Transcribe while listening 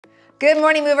Good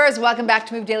morning, movers. Welcome back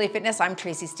to Move Daily Fitness. I'm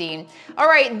Tracy Steen. All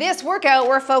right, this workout,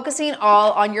 we're focusing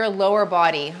all on your lower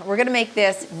body. We're gonna make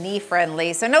this knee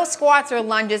friendly. So no squats or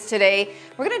lunges today.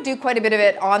 We're gonna do quite a bit of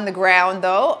it on the ground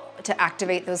though, to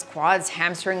activate those quads,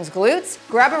 hamstrings, glutes.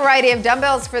 Grab a variety of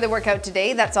dumbbells for the workout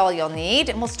today. That's all you'll need.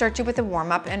 And we'll start you with a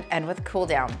warm up and end with a cool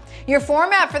down. Your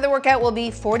format for the workout will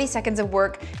be 40 seconds of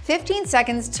work, 15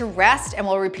 seconds to rest, and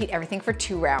we'll repeat everything for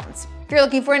 2 rounds. If you're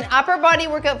looking for an upper body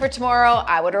workout for tomorrow,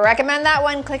 I would recommend that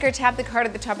one. Click or tap the card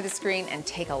at the top of the screen and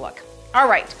take a look. All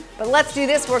right, but let's do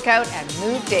this workout and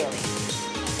move daily.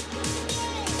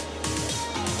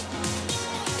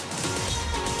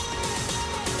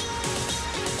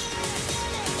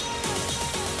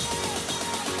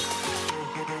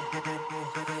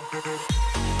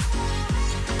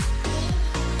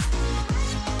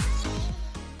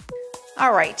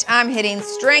 All right, I'm hitting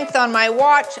strength on my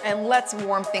watch and let's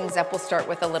warm things up. We'll start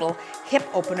with a little hip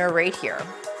opener right here.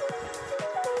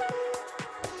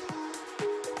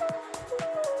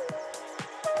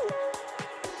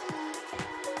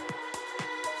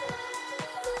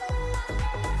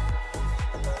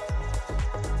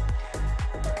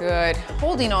 Good,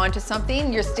 holding on to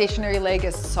something. Your stationary leg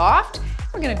is soft.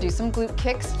 We're gonna do some glute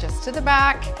kicks just to the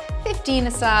back, 15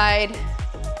 aside.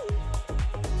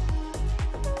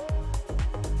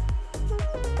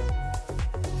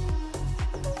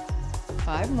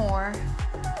 Five more.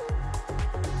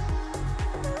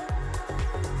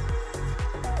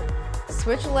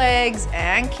 Switch legs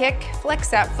and kick. Flex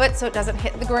that foot so it doesn't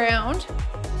hit the ground.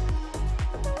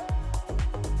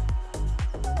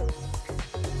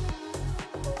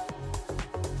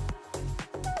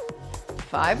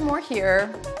 Five more here.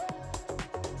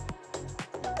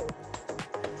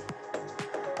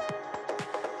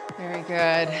 Very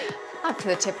good. Up to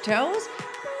the tiptoes.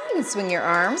 You can swing your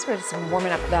arms. We're just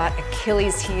warming up that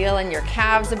Achilles heel and your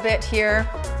calves a bit here.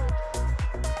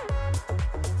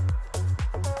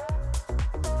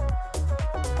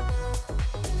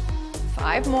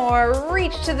 Five more.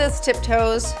 Reach to those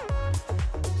tiptoes.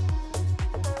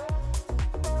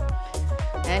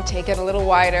 And take it a little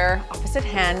wider. Opposite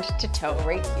hand to toe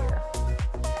right here.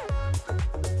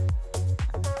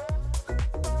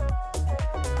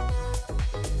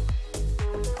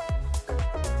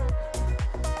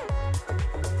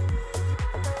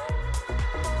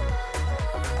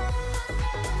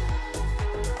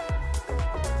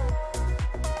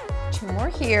 More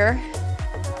here.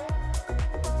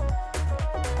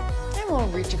 And we'll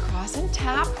reach across and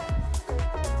tap.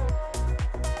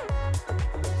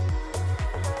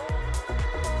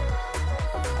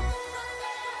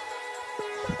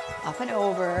 Up and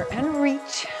over and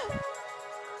reach.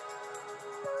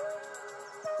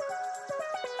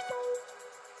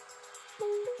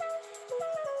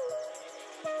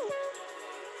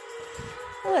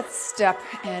 Let's step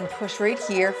and push right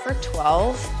here for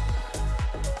 12.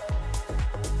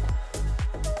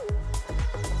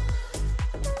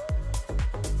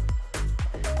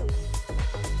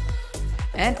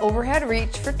 And overhead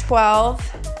reach for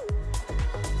 12.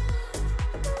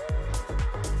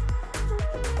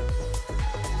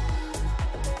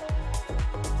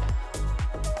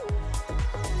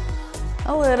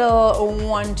 A little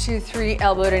 1, 2, 3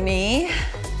 elbow to knee.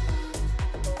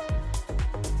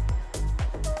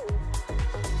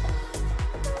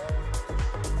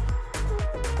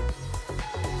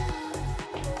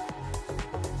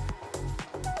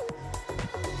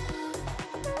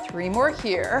 Three more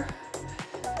here.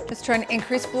 Just trying to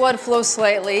increase blood flow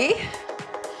slightly.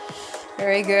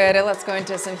 Very good, and let's go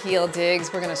into some heel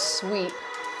digs. We're gonna sweep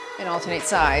and alternate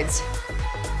sides.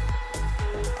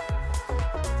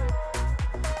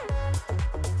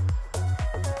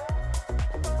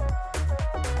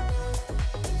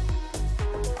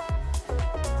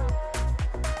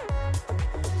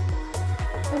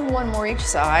 And one more each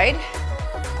side.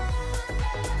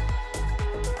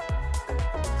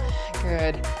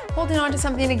 Good, holding on to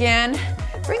something again.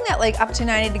 Bring that leg up to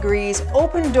 90 degrees,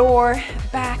 open door,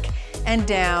 back and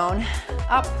down,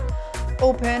 up,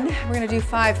 open. We're gonna do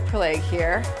 5 per leg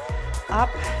here. Up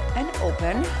and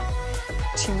open.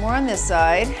 2 more on this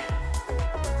side.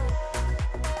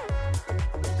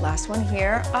 Last one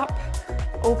here, up,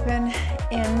 open,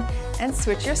 in, and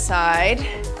switch your side.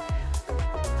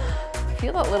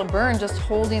 Feel that little burn just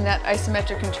holding that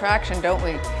isometric contraction, don't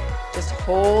we? Just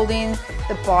holding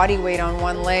the body weight on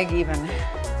one leg even.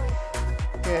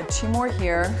 Good, 2 more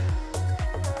here.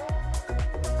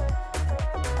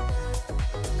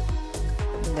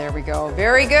 There we go,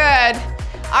 very good.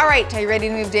 All right, are you ready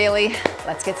to move daily?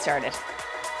 Let's get started.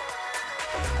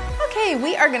 Okay,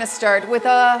 we are gonna start with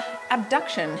a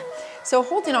abduction. So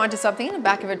holding on to something in the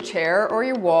back of a chair or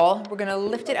your wall, we're gonna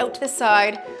lift it out to the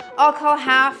side. I'll call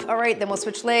half. All right, then we'll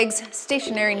switch legs.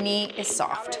 Stationary knee is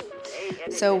soft.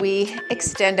 So we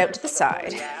extend out to the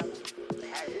side.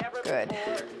 Good.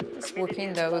 Just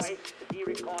working those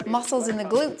muscles in the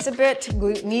glutes a bit,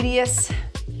 glute medius,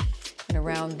 and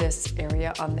around this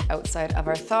area on the outside of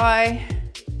our thigh.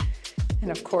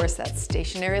 And of course, that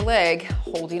stationary leg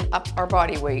holding up our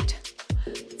body weight.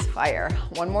 Let's fire.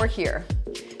 One more here.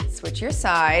 Switch your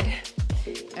side,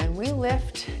 and we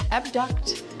lift,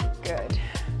 abduct. Good.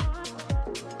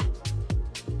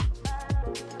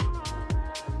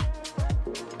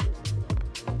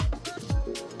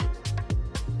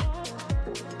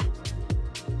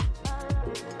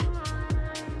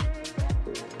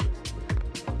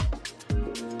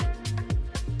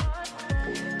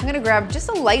 I'm gonna grab just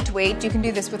a light weight. You can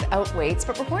do this without weights,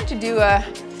 but we're going to do a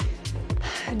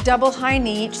double high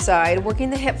knee each side, working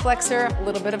the hip flexor, a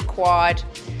little bit of quad.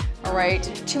 All right,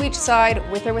 to each side,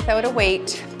 with or without a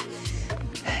weight.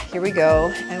 Here we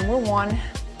go, and we're 1,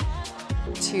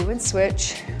 2, and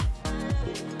switch.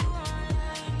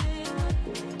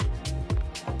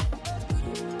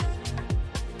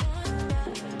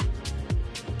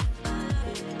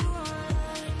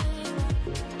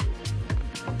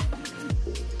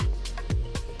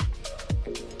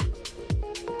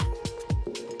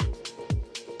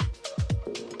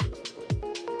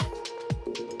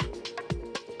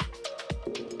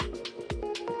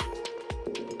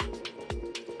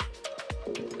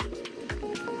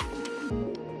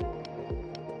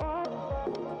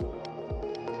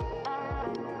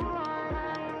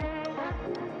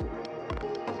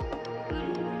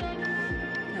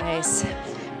 Nice.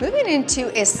 Moving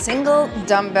into a single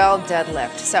dumbbell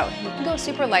deadlift. So you can go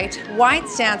super light, wide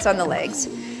stance on the legs.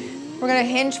 We're gonna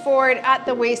hinge forward at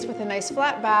the waist with a nice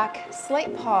flat back,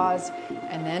 slight pause,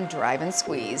 and then drive and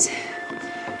squeeze.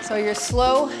 So you're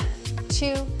slow,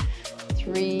 2,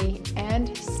 3,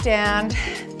 and stand.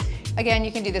 Again,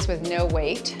 you can do this with no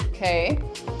weight, okay?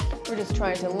 We're just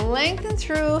trying to lengthen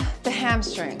through the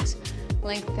hamstrings.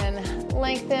 Lengthen,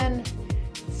 lengthen,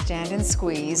 stand and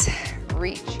squeeze.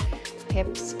 Reach,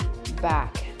 hips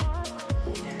back.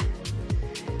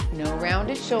 No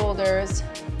rounded shoulders.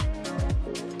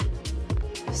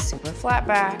 Super flat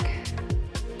back.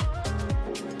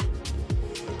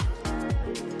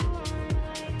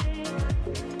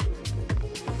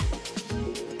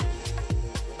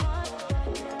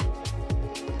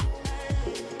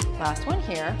 Last one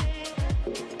here.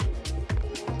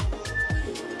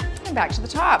 And back to the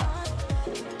top.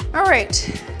 All right.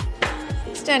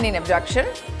 Standing abduction.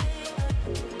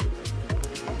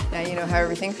 Now you know how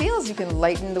everything feels. You can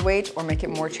lighten the weight or make it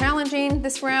more challenging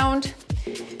this round.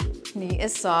 Knee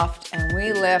is soft, and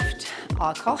we lift.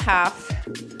 I'll call half.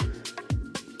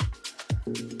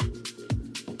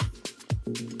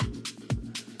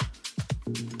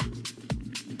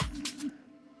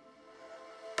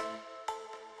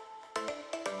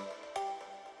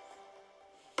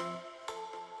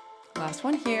 Last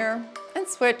one here, and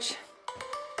switch.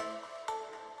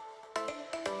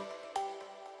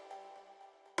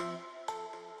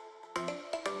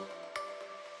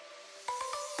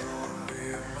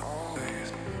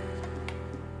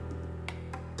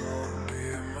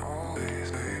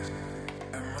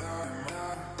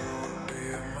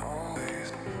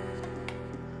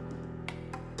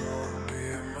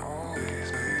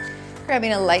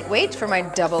 Grabbing a light weight for my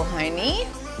double high knee.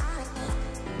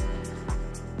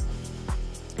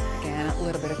 Again, a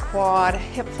little bit of quad,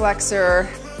 hip flexor.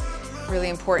 Really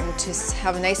important to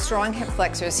have nice strong hip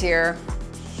flexors here.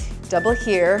 Double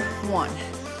here, 1,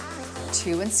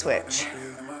 2, and switch.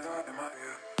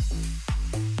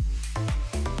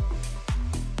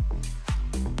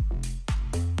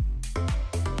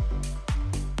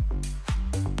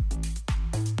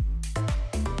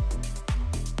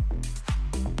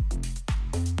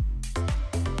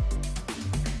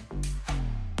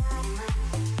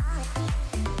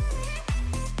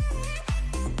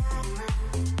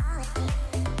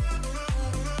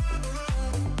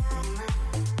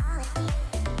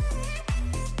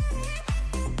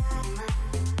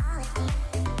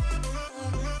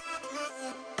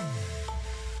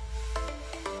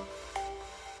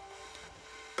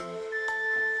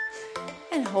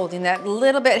 And holding that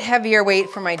little bit heavier weight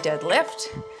for my deadlift.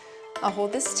 I'll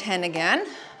hold this 10 again.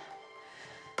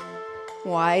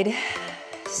 Wide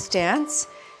stance,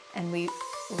 and we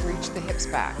reach the hips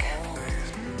back.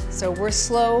 So we're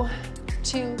slow,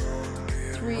 2,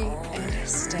 3, and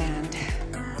stand.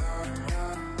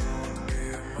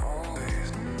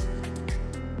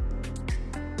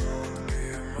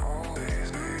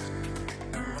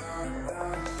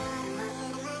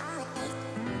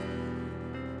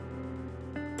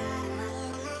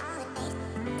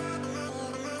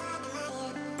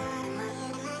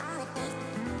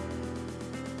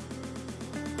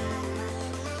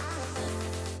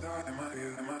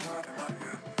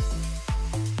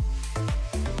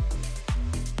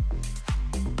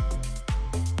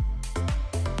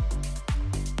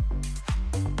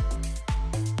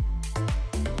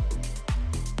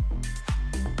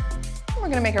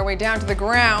 gonna make our way down to the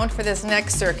ground for this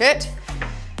next circuit.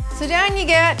 So down you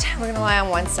get, we're gonna lie on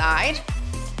one side.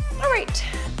 All right,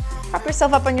 prop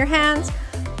yourself up on your hands,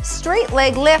 straight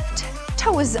leg lift,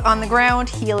 toe is on the ground,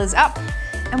 heel is up,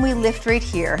 and we lift right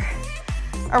here.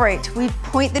 All right, we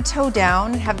point the toe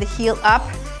down, have the heel up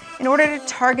in order to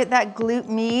target that glute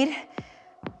med,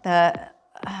 the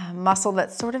muscle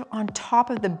that's sort of on top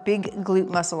of the big glute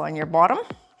muscle on your bottom.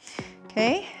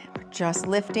 Okay, we're just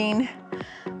lifting.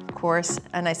 Of course,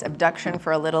 a nice abduction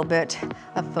for a little bit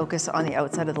of focus on the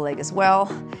outside of the leg as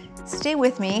well. Stay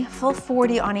with me, full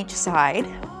 40 on each side.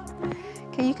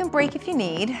 Okay, you can break if you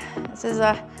need. This is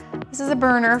a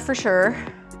burner for sure.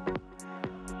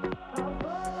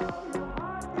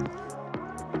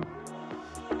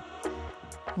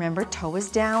 Remember, toe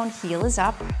is down, heel is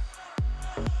up.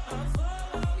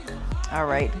 All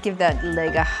right, give that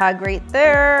leg a hug right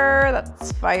there.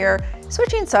 That's fire.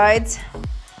 Switching sides.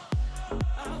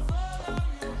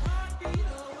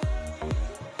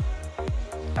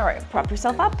 All right, prop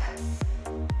yourself up.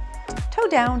 Toe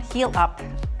down, heel up,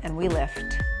 and we lift.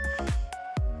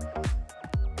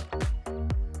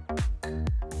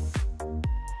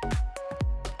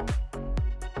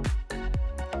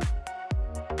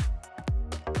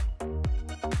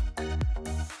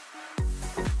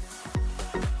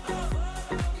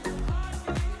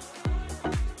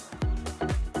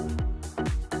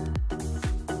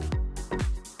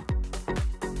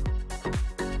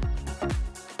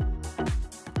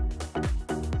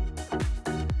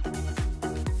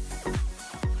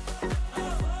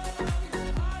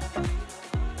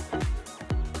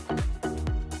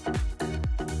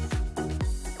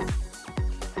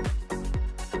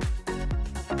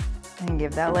 And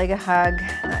give that leg a hug.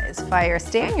 That is fire.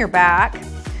 Stay on your back.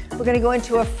 We're gonna go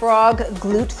into a frog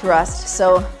glute thrust.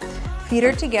 So feet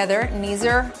are together, knees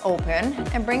are open,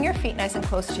 and bring your feet nice and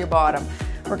close to your bottom.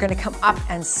 We're gonna come up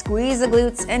and squeeze the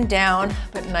glutes and down,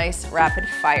 but nice rapid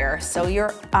fire. So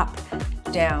you're up,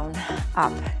 down,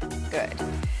 up. Good.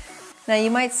 Now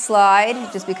you might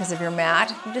slide just because of your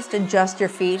mat. Just adjust your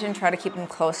feet and try to keep them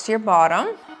close to your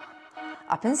bottom.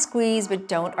 Up and squeeze, but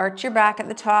don't arch your back at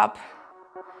the top.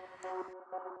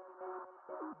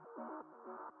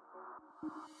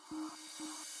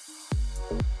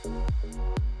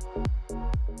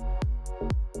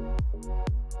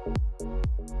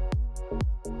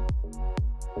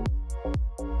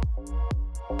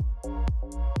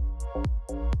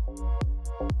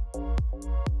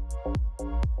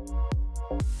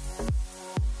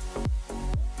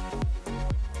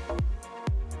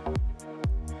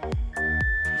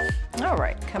 All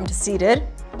right, come to seated,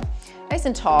 nice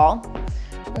and tall.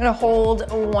 We're gonna hold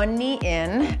one knee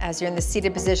in as you're in the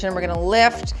seated position. We're gonna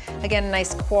lift, again,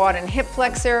 nice quad and hip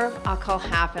flexor. I'll call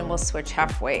half and we'll switch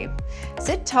halfway.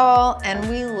 Sit tall and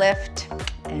we lift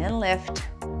and lift.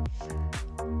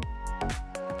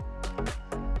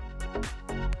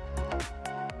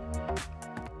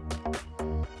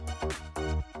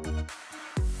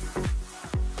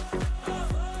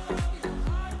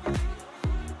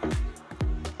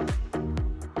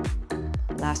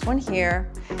 Last one here,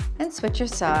 and switch your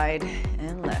side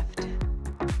and lift.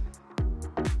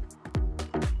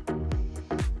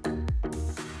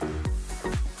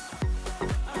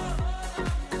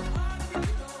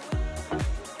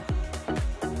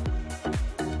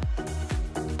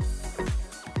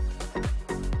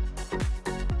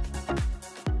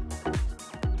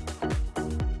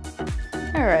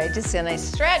 All right, just a nice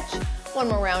stretch. One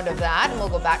more round of that, and we'll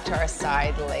go back to our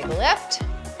side leg lift.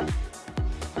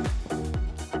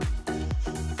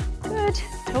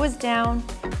 Toe is down,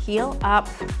 heel up,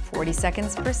 40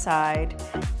 seconds per side,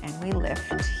 and we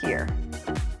lift here.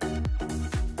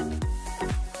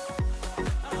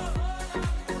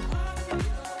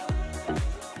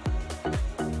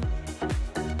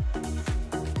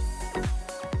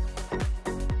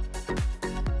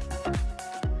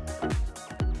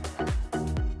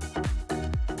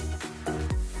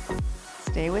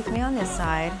 Stay with me on this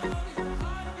side.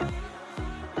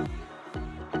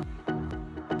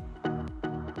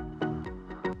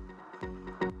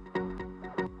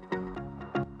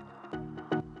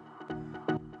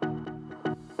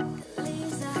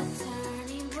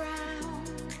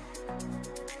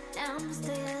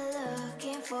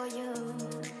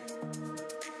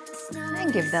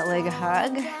 And give that leg a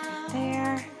hug.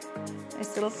 There.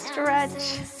 Nice little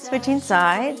stretch. Switching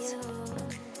sides.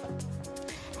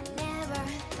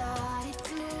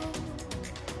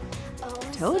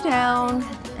 Toe down,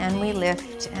 and we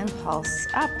lift and pulse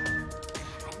up.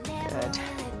 Good.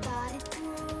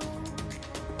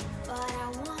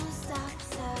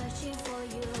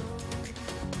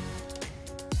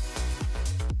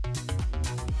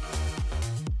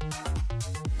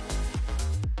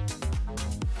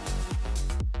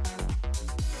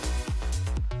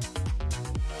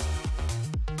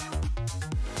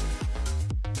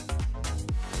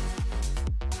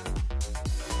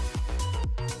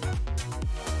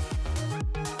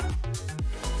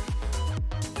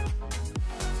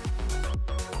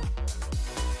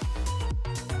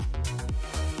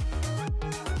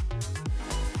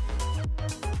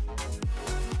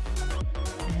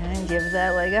 Give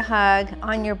that leg a hug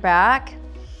on your back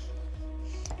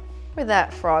for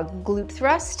that frog glute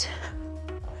thrust.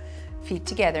 Feet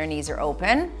together, knees are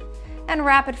open. And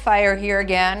rapid fire here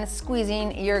again,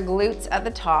 squeezing your glutes at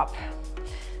the top.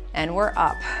 And we're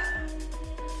up.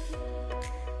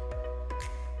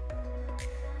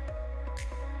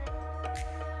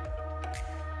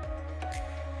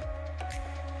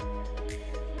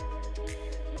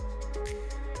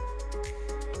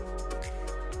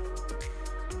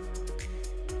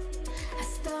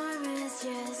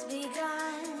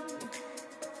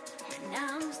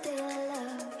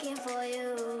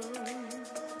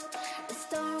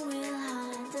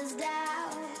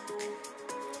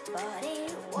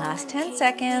 Last 10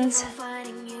 seconds.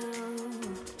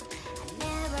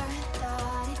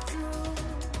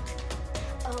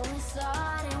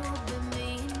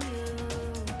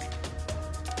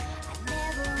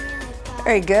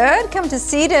 Very good. Come to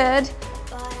seated.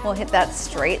 We'll hit that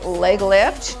straight leg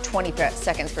lift, 20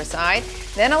 seconds per side.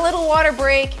 Then a little water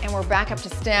break, and we're back up to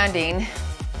standing.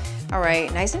 All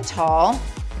right, nice and tall.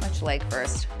 Much leg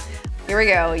first. Here we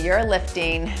go. You're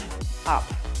lifting up.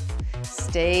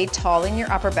 Stay tall in your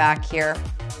upper back here.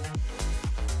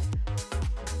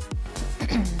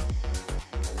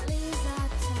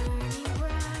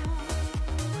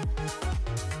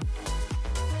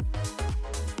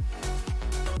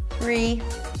 Three,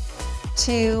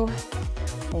 two,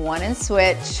 one, and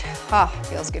switch. Ah,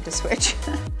 feels good to switch.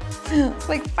 It's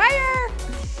like fire,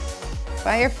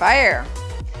 fire, fire.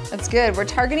 That's good. We're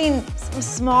targeting some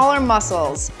smaller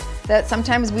muscles that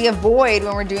sometimes we avoid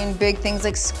when we're doing big things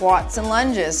like squats and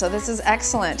lunges. So this is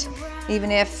excellent.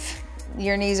 Even if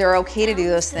your knees are okay to do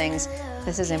those things,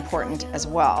 this is important as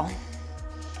well.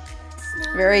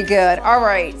 Very good. All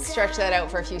right, stretch that out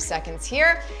for a few seconds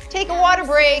here. Take a water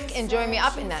break and join me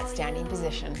up in that standing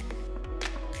position.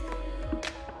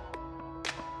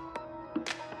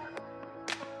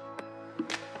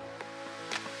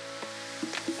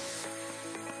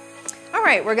 All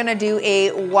right, we're gonna do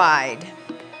a wide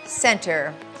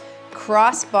center,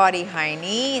 cross body high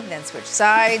knee, then switch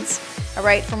sides. All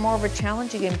right, for more of a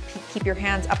challenge, you can keep your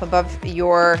hands up above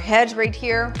your head right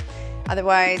here.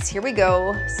 Otherwise, here we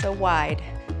go. So wide,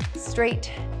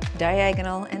 straight,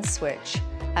 diagonal, and switch.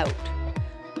 Out,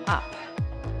 up,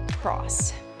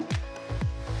 cross.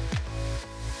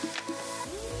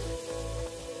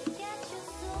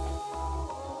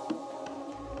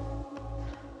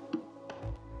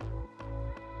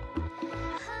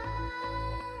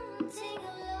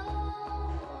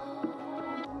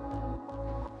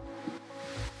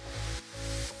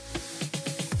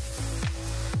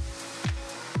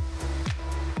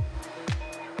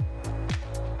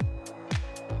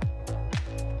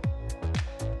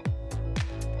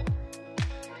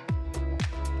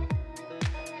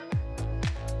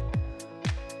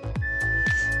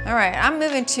 All right, I'm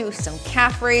moving to some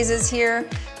calf raises here.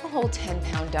 I'll hold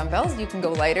 10-pound dumbbells. You can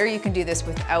go lighter. You can do this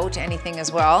without anything as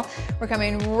well. We're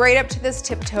coming right up to this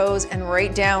tiptoes and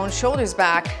right down, shoulders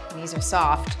back, knees are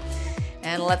soft.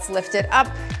 And let's lift it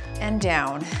up and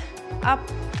down, up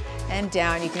and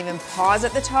down. You can even pause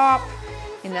at the top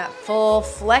in that full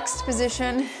flexed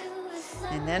position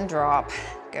and then drop.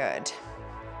 Good.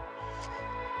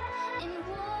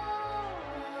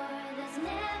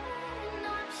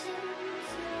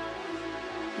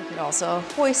 You could also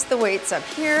hoist the weights up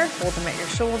here, hold them at your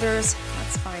shoulders,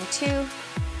 that's fine too.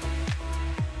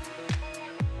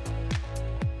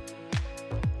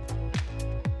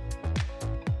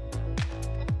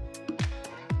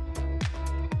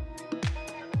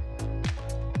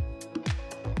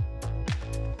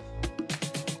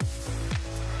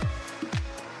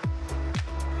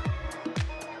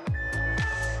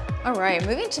 All right,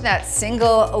 moving to that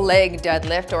single leg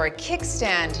deadlift or a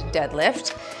kickstand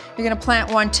deadlift. You're gonna plant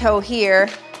one toe here.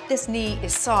 This knee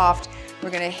is soft. We're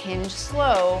gonna hinge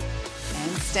slow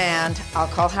and stand. I'll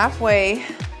call halfway.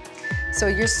 So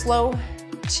you're slow,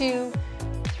 2,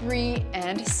 3,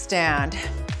 and stand.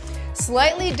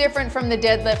 Slightly different from the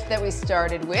deadlift that we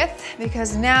started with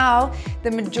because now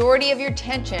the majority of your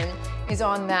tension is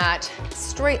on that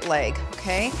straight leg,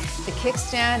 okay? The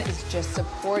kickstand is just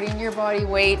supporting your body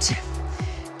weight.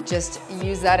 Just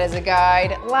use that as a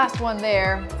guide. Last one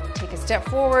there. Take a step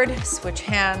forward, switch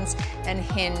hands, and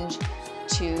hinge,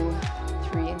 2,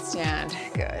 3, and stand.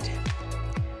 Good.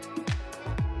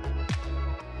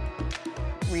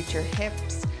 Reach your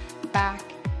hips, back,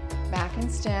 back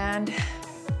and stand.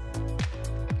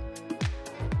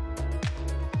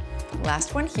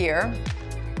 Last one here.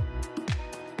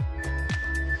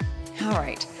 All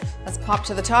right, let's pop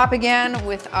to the top again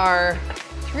with our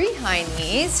 3 high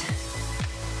knees.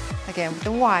 Again, with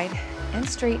the wide and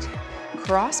straight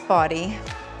cross body,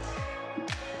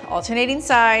 alternating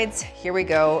sides. Here we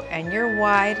go. And you're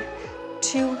wide,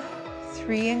 2,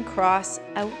 3, and cross,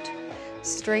 out,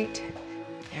 straight.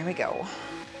 There we go.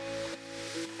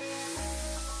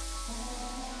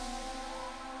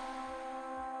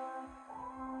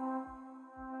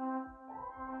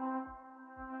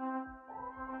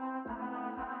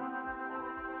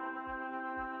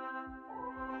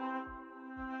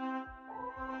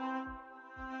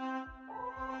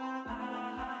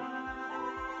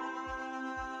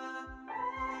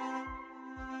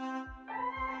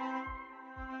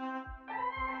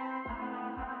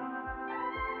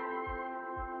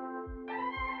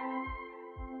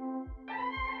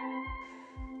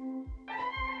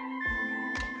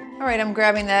 All right, I'm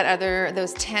grabbing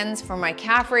those 10s for my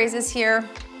calf raises here.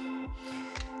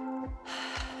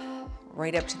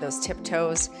 Right up to those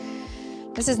tiptoes.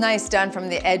 This is nice done from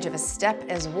the edge of a step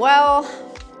as well,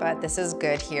 but this is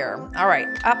good here. All right,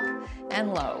 up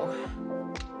and low.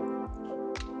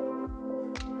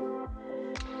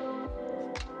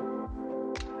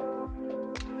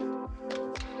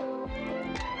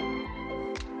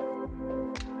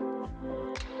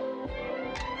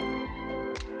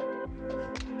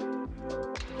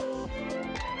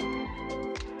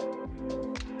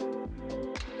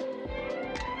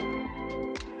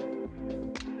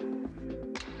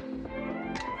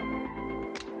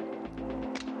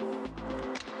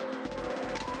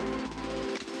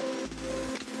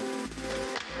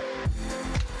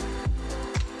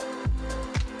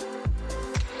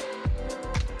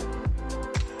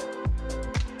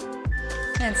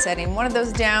 And setting one of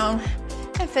those down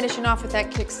and finishing off with that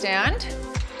kickstand.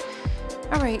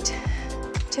 All right,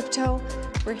 tiptoe,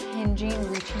 we're hinging,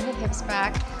 reaching the hips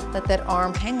back. Let that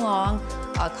arm hang long.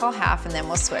 I'll call half and then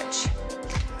we'll switch.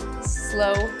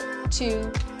 Slow,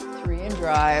 2, 3, and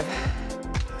drive.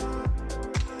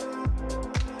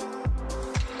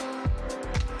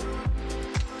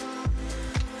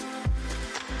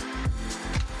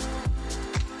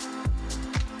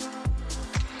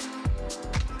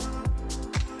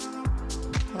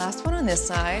 Last one on this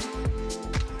side.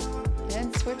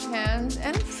 And switch hands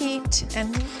and feet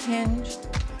and we hinge.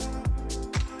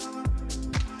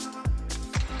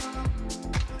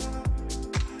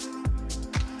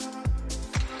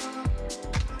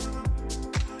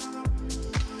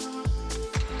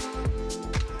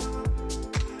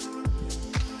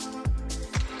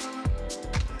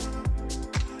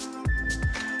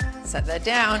 Set that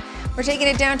down. We're taking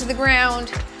it down to the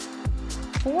ground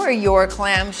for your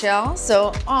clamshell.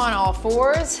 So on all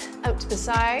fours, out to the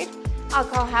side. I'll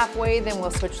call halfway, then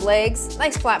we'll switch legs.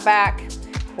 Nice flat back,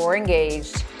 core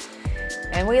engaged.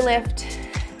 And we lift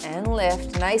and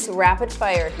lift. Nice rapid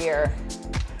fire here.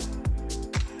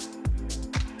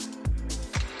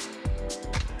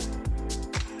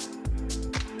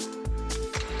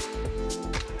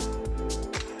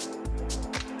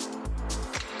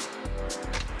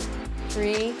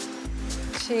 Three,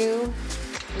 2,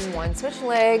 1, switch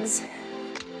legs.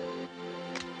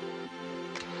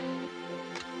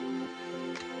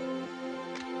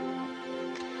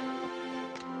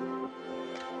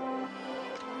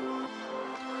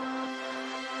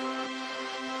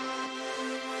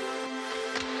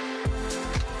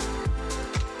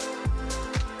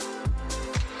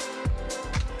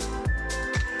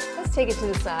 Let's take it to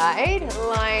the side,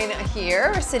 line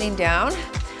here, sitting down.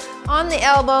 On the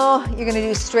elbow, you're gonna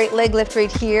do straight leg lift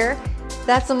right here.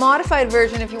 That's a modified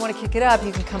version. If you want to kick it up,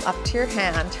 you can come up to your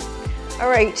hand. All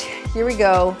right, here we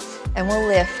go, and we'll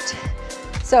lift.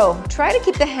 So try to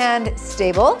keep the hand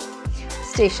stable,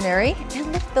 stationary,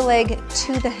 and lift the leg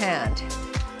to the hand.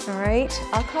 All right,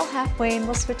 I'll call halfway and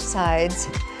we'll switch sides.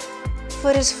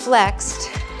 Foot is flexed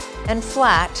and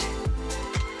flat.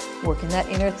 Working that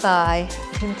inner thigh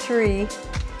in 3,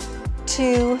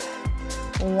 2,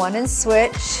 1, and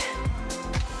switch.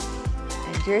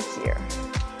 And you're here.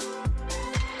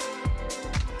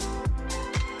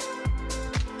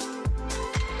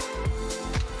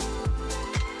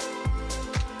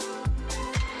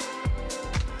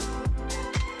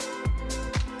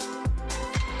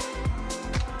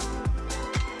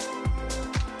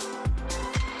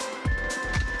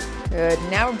 Good,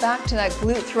 now we're back to that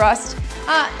glute thrust.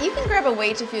 You can grab a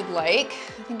weight if you'd like.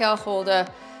 I think I'll hold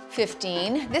a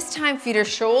 15. This time feet are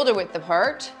shoulder width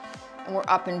apart and we're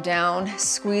up and down,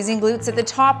 squeezing glutes at the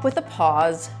top with a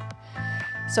pause.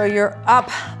 So you're up,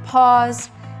 pause,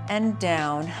 and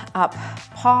down, up,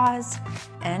 pause,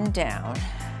 and down.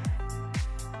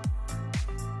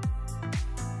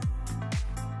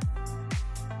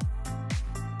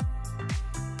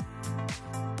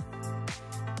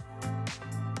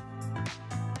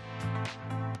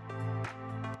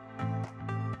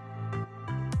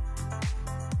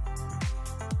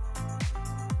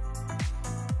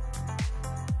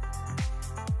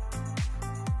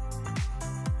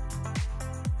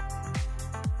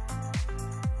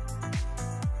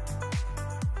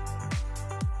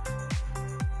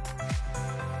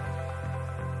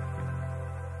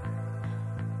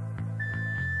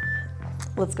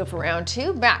 Let's go for round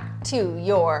 2. Back to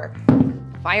your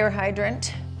fire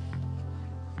hydrant.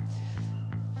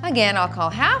 Again, I'll call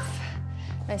half.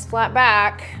 Nice flat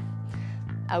back.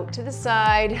 Out to the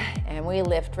side, and we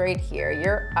lift right here.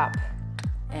 You're up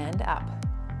and up.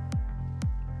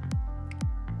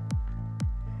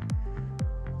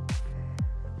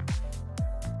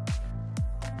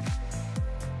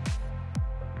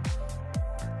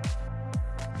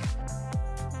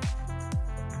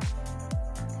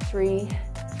 Three,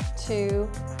 2,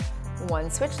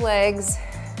 1. Switch legs.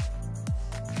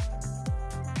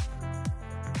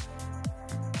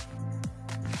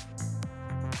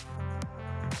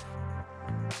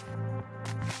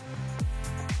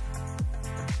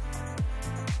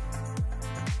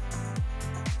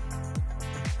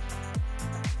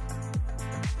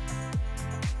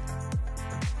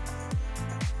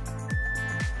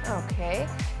 Okay,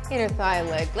 inner thigh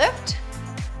leg lift.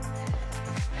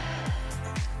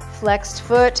 Flexed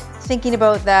foot, thinking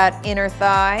about that inner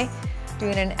thigh,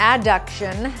 doing an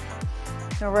adduction.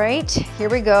 All right, here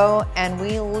we go, and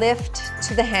we lift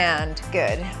to the hand.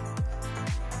 Good.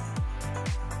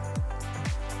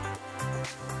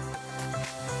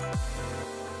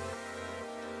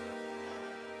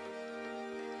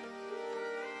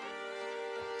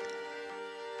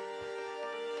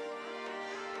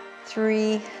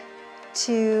 Three,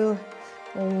 2,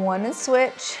 1, and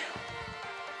switch.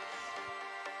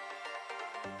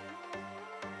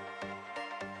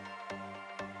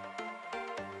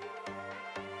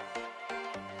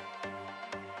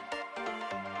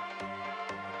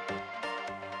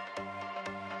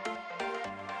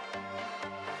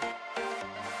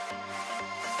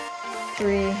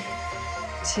 Three,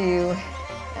 2,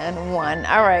 and 1.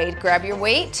 All right, grab your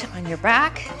weight on your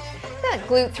back. That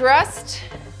glute thrust.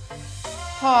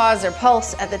 Pause or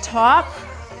pulse at the top.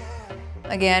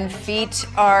 Again, feet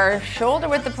are shoulder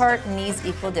width apart, knees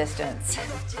equal distance.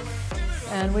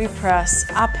 And we press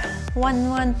up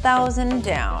 1,000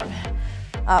 down.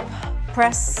 Up,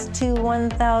 press to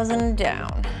 1,000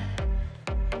 down.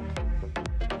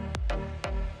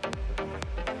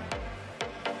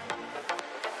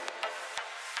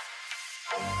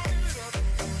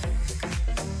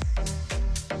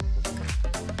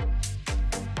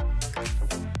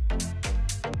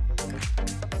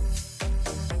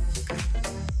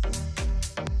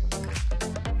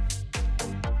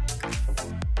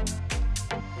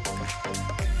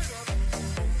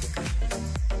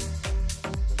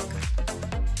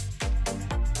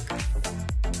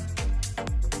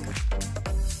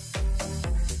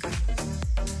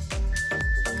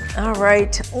 All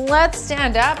right, let's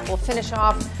stand up. We'll finish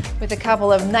off with a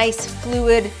couple of nice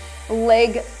fluid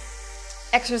leg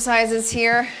exercises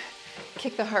here.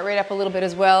 Kick the heart rate up a little bit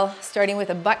as well, starting with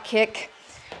a butt kick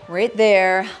right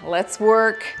there. Let's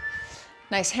work.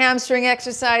 Nice hamstring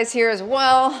exercise here as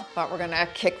well, but we're gonna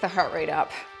kick the heart rate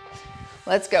up.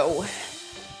 Let's go.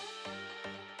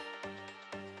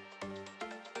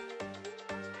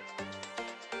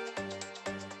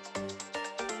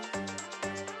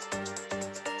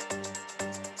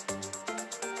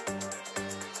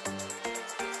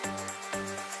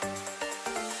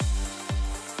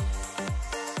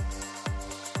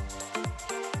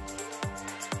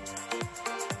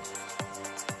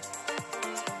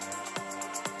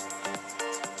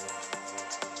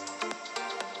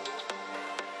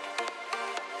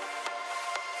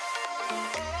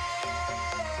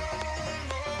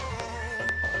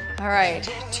 All right,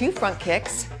 2 front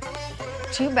kicks,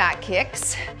 2 back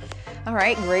kicks. All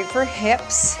right, great for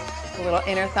hips, a little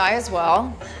inner thigh as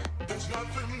well.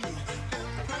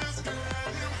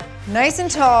 Nice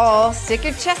and tall, stick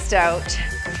your chest out.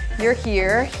 You're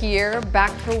here, here,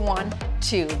 back for 1,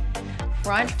 2.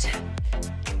 Front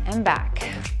and back.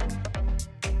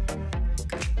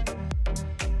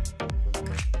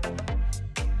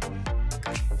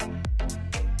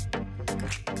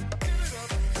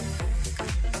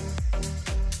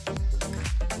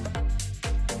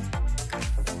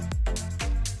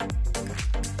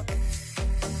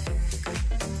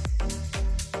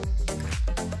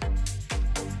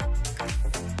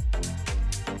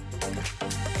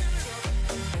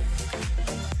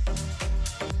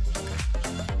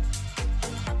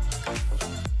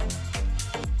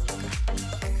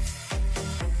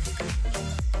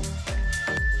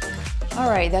 All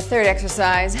right, that third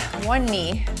exercise, 1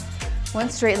 knee, 1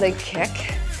 straight leg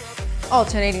kick,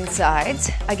 alternating sides.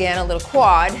 Again, a little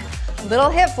quad, little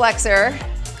hip flexor,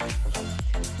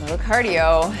 little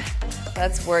cardio.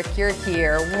 Let's work your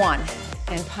here. 1,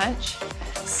 and punch,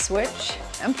 switch,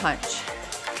 and punch.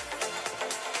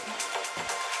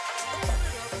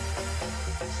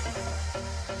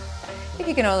 You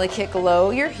you can only kick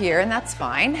low, you're here, and that's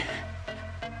fine.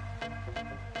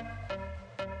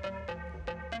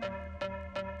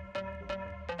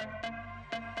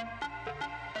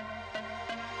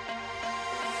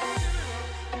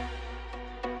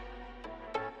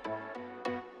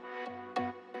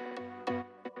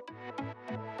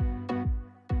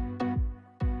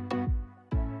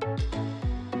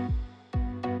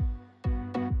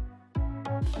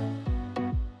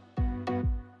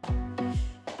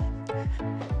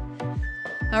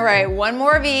 All right, one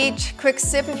more of each. Quick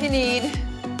sip if you need.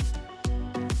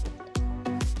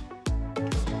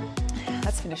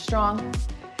 Let's finish strong.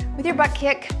 With your butt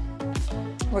kick,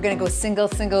 we're gonna go single,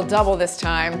 single, double this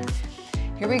time.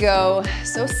 Here we go.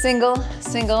 So single,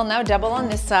 single, now double on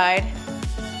this side.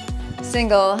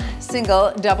 Single,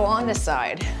 single, double on this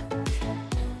side.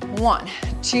 1,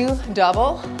 2,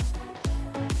 double.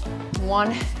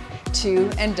 1, 2,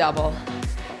 and double.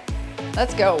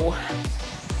 Let's go.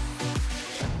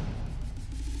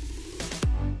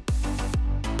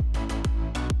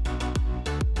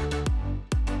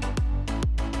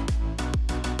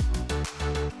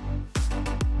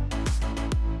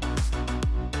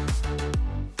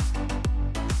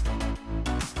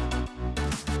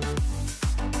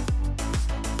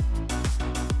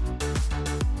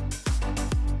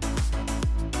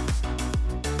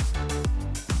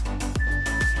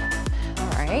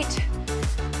 Right.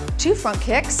 2 front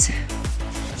kicks,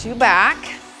 2 back.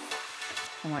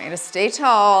 I want you to stay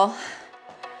tall,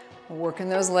 working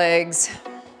those legs.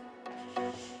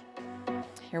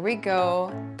 Here we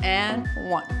go, and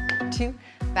 1, 2,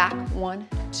 back, 1,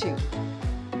 2.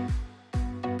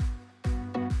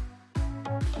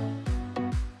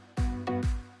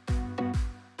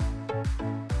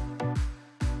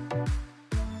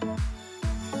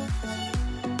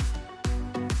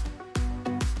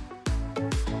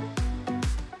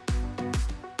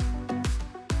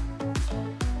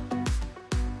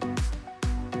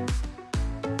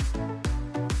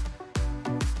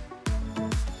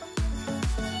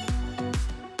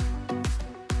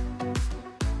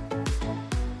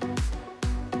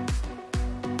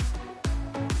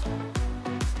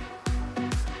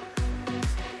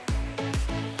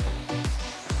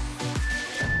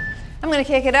 I'm gonna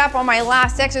kick it up on my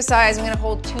last exercise. I'm gonna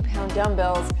hold 2-pound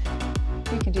dumbbells.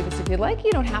 You can do this if you'd like,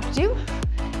 you don't have to.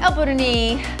 Elbow to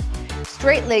knee,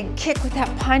 straight leg kick with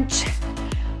that punch.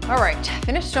 All right,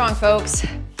 finish strong, folks.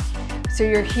 So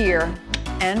you're here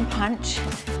and punch,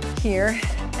 here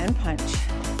and punch.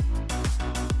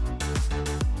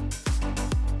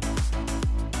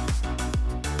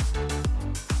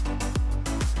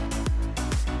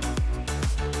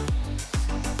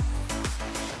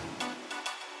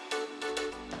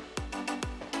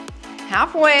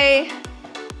 Halfway.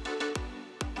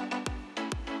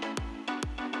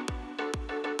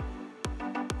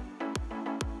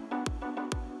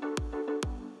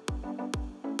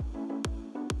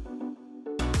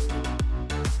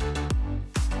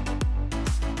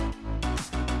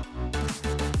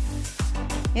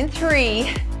 In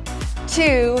 3,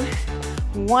 2,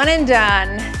 1 and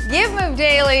done. Give Move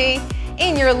Daily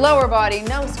in your lower body.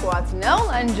 No squats, no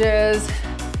lunges.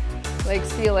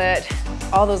 Legs feel it.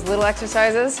 All those little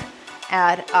exercises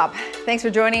add up. Thanks for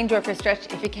joining. Enjoy for a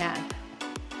stretch if you can.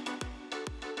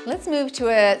 Let's move to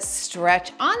a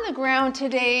stretch on the ground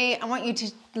today. I want you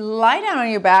to lie down on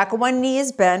your back. One knee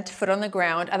is bent, foot on the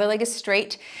ground, other leg is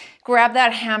straight. Grab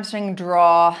that hamstring,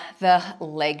 draw the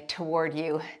leg toward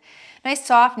you. Nice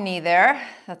soft knee there.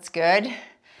 That's good.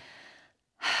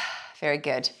 Very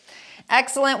good.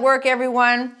 Excellent work,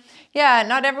 everyone. Yeah,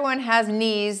 not everyone has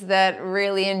knees that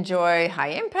really enjoy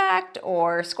high impact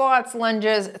or squats,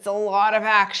 lunges. It's a lot of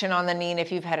action on the knee. And if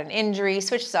you've had an injury,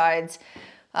 switch sides,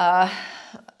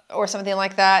 or something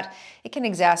like that, it can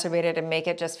exacerbate it and make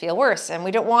it just feel worse. And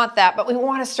we don't want that, but we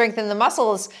want to strengthen the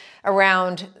muscles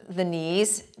around the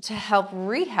knees to help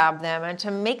rehab them and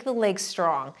to make the legs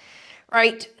strong,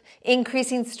 right?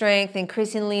 Increasing strength,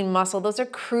 increasing lean muscle, those are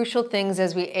crucial things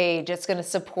as we age. It's going to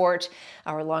support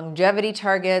our longevity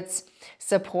targets,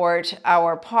 support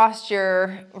our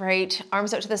posture, right?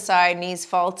 Arms out to the side, knees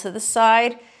fall to the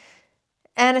side,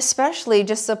 and especially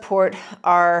just support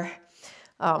our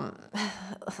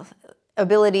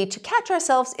ability to catch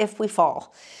ourselves if we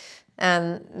fall.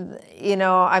 And, you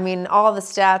know, I mean, all the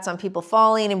stats on people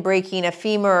falling and breaking a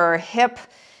femur or a hip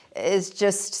is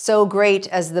just so great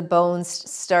as the bones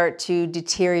start to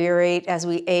deteriorate as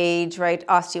we age, right?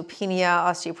 Osteopenia,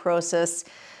 osteoporosis,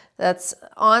 that's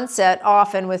onset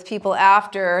often with people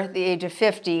after the age of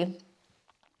 50.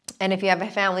 And if you have a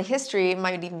family history, it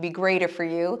might even be greater for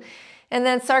you. And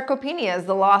then sarcopenia is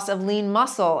the loss of lean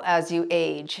muscle as you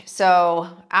age. So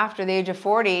after the age of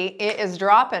 40, it is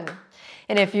dropping.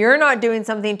 And if you're not doing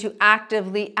something to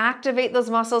actively activate those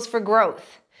muscles for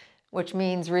growth, which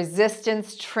means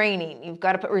resistance training, you've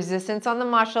got to put resistance on the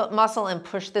muscle and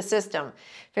push the system.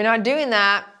 If you're not doing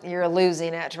that, you're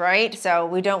losing it, right? So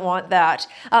we don't want that.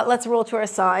 Let's roll to our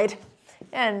side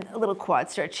and a little quad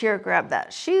stretch here. Grab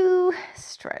that shoe,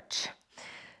 stretch.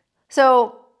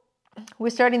 So we're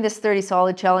starting this 30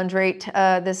 solid challenge rate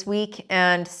this week,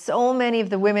 and so many of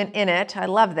the women in it, I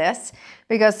love this,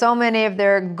 because so many of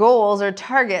their goals or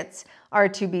targets are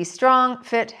to be strong,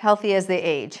 fit, healthy as they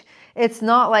age. It's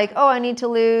not like, oh, I need to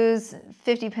lose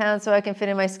 50 pounds so I can fit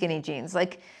in my skinny jeans.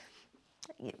 Like,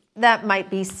 that might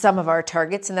be some of our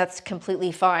targets, and that's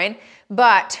completely fine.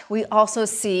 But we also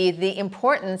see the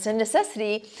importance and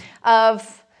necessity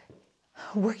of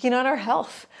working on our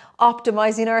health,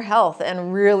 optimizing our health,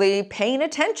 and really paying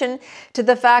attention to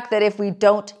the fact that if we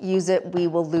don't use it, we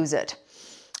will lose it.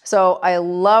 So I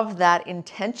love that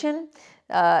intention.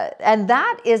 And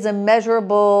that is a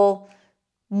measurable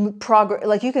progress.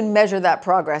 Like, you can measure that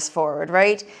progress forward,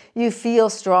 right? You feel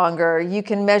stronger. You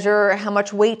can measure how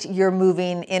much weight you're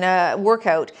moving in a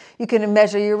workout. You can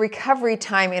measure your recovery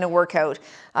time in a workout.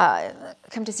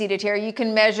 Come to seated here. You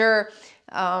can measure,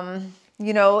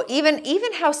 you know,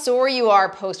 even how sore you are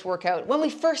post-workout. When we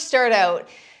first start out,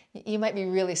 you might be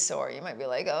really sore. You might be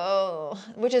like, oh,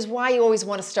 which is why you always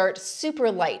want to start super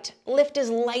light. Lift as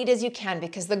light as you can,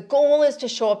 because the goal is to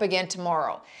show up again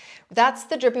tomorrow. That's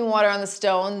the dripping water on the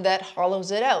stone that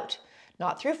hollows it out.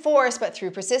 Not through force, but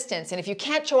through persistence. And if you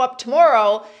can't show up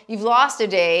tomorrow, you've lost a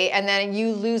day, and then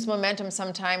you lose momentum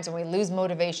sometimes, and we lose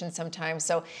motivation sometimes.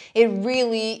 So it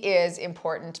really is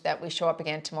important that we show up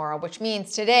again tomorrow, which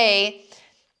means today,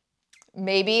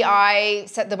 maybe I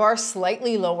set the bar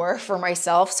slightly lower for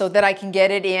myself so that I can get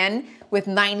it in with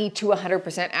 90 to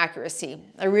 100% accuracy.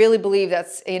 I really believe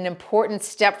that's an important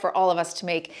step for all of us to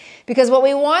make, because what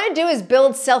we want to do is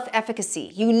build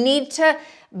self-efficacy. You need to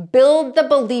build the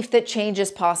belief that change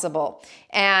is possible.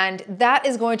 And that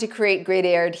is going to create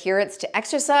greater adherence to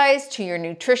exercise, to your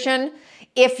nutrition,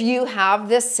 if you have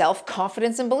this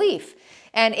self-confidence and belief.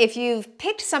 And if you've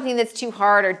picked something that's too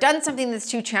hard or done something that's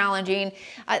too challenging,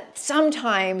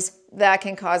 sometimes that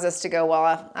can cause us to go,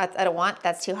 well, I don't want,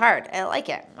 that's too hard. I don't like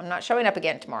it. I'm not showing up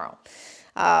again tomorrow.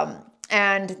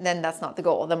 And then that's not the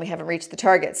goal. Then we haven't reached the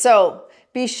target. So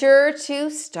be sure to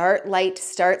start light,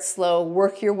 start slow,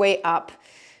 work your way up,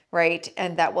 right?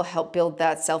 And that will help build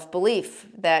that self-belief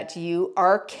that you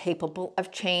are capable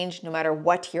of change no matter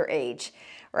what your age.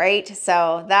 Right?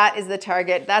 So that is the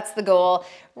target. That's the goal.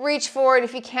 Reach forward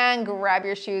if you can, grab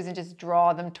your shoes and just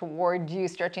draw them toward you,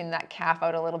 stretching that calf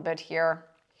out a little bit here.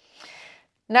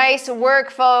 Nice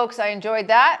work, folks. I enjoyed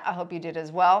that. I hope you did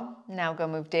as well. Now go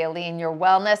move daily in your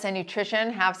wellness and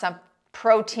nutrition. Have some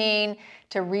protein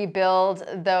to rebuild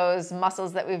those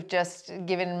muscles that we've just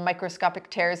given microscopic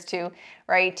tears to,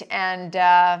 right? And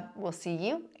we'll see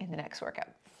you in the next workout.